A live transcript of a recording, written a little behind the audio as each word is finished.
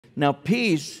Now,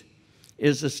 peace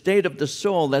is a state of the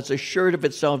soul that's assured of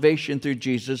its salvation through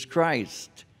Jesus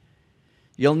Christ.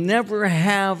 You'll never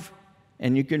have,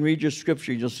 and you can read your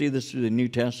scripture, you'll see this through the New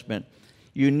Testament,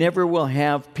 you never will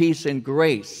have peace and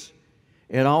grace.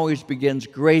 It always begins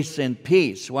grace and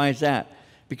peace. Why is that?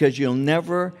 Because you'll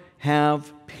never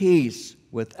have peace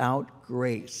without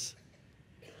grace.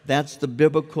 That's the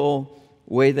biblical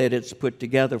way that it's put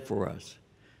together for us.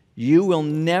 You will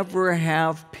never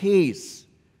have peace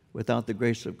without the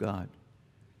grace of God.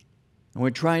 And we're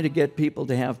trying to get people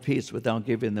to have peace without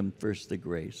giving them first the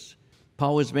grace.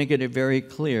 Paul was making it very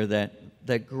clear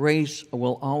that grace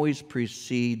will always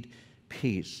precede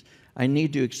peace. I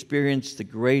need to experience the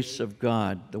grace of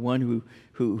God, the one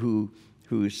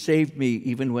who saved me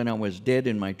even when I was dead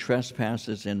in my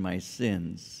trespasses and my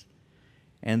sins.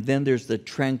 And then there's the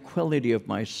tranquility of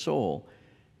my soul,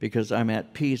 because I'm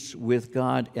at peace with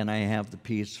God and I have the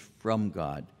peace from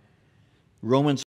God. Romans